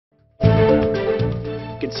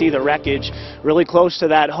can see the wreckage really close to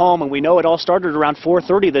that home, and we know it all started around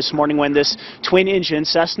 4:30 this morning when this twin-engine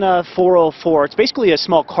Cessna 404, it's basically a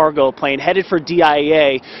small cargo plane, headed for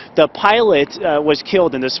DIA. The pilot was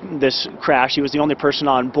killed in this crash. He was the only person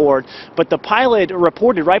on board, but the pilot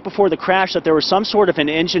reported right before the crash that there was some sort of an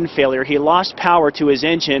engine failure. He lost power to his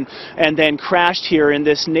engine and then crashed here in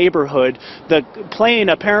this neighborhood. The plane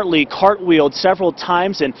apparently cartwheeled several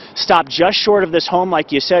times and stopped just short of this home,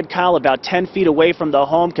 like you said, Kyle, about 10 feet away from the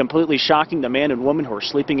home, completely shocking the man and woman who are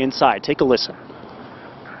sleeping inside. Take a listen.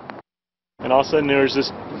 And all of a sudden there was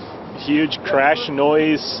this huge crash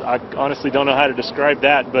noise. I honestly don't know how to describe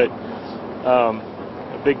that, but a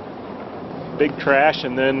big crash,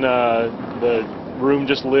 and then the room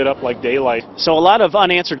just lit up like daylight. So a lot of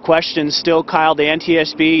unanswered questions still, Kyle. The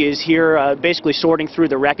NTSB is here basically sorting through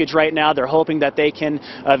the wreckage right now. They're hoping that they can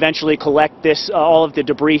eventually collect all of the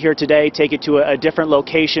debris here today, take it to a different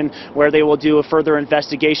location where they will do a further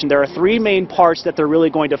investigation. There are three main parts that they're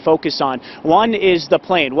really going to focus on. One is the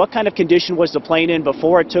plane. What kind of condition was the plane in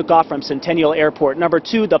before it took off from Centennial Airport? Number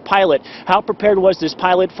two, the pilot. How prepared was this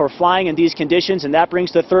pilot for flying in these conditions? And that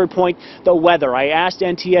brings the third point, the weather. I asked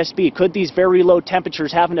NTSB, could these very low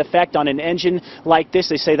temperatures have an effect on an engine like this?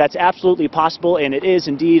 They say that's absolutely possible, and it is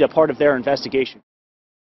indeed a part of their investigation.